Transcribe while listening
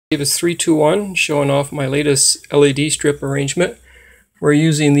Davis 321, showing off my latest LED strip arrangement. We're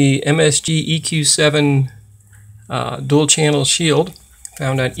using the MSGEQ7 dual channel shield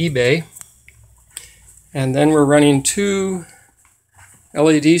found on eBay, and then we're running two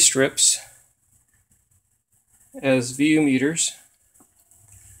LED strips as VU meters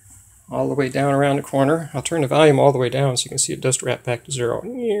all the way down around the corner. I'll turn the volume all the way down so you can see it does wrap back to zero.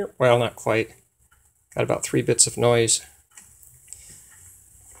 Well, not quite. Got about 3 bits of noise.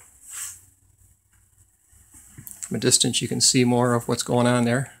 From a distance you can see more of what's going on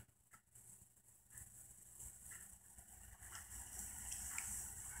there.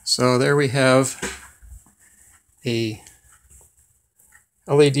 So there we have a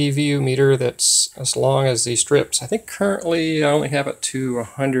LED VU meter that's as long as these strips. I think currently I only have it to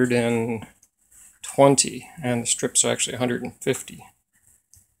 120 and the strips are actually 150.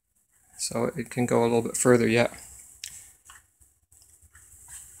 So it can go a little bit further yet.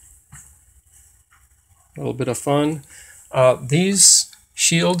 A little bit of fun. These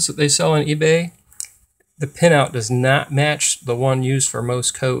shields that they sell on eBay, the pinout does not match the one used for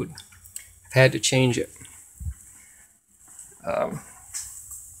most code. I've had to change it. Let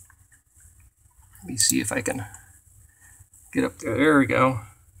me see if I can get up there. There we go.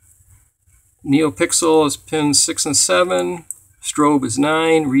 NEOPIXEL is pins 6 and 7. Strobe is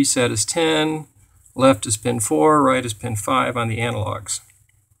 9. Reset is 10. Left is pin 4. Right is pin 5 on the analogs.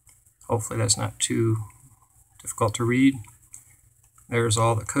 Hopefully that's not too difficult to read. There's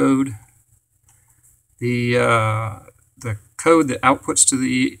all the code. The code that outputs to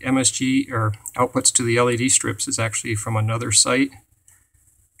the MSG or outputs to the LED strips is actually from another site.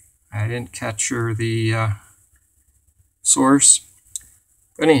 I didn't capture the source.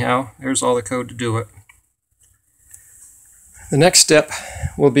 But anyhow, there's all the code to do it. The next step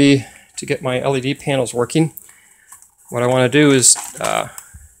will be to get my LED panels working. What I want to do is,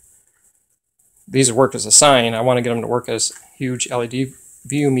 these work as a sign. I want to get them to work as huge LED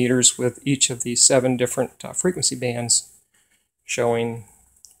VU meters with each of these 7 different frequency bands showing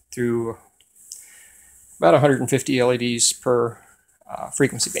through about 150 LEDs per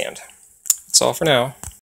frequency band. That's all for now.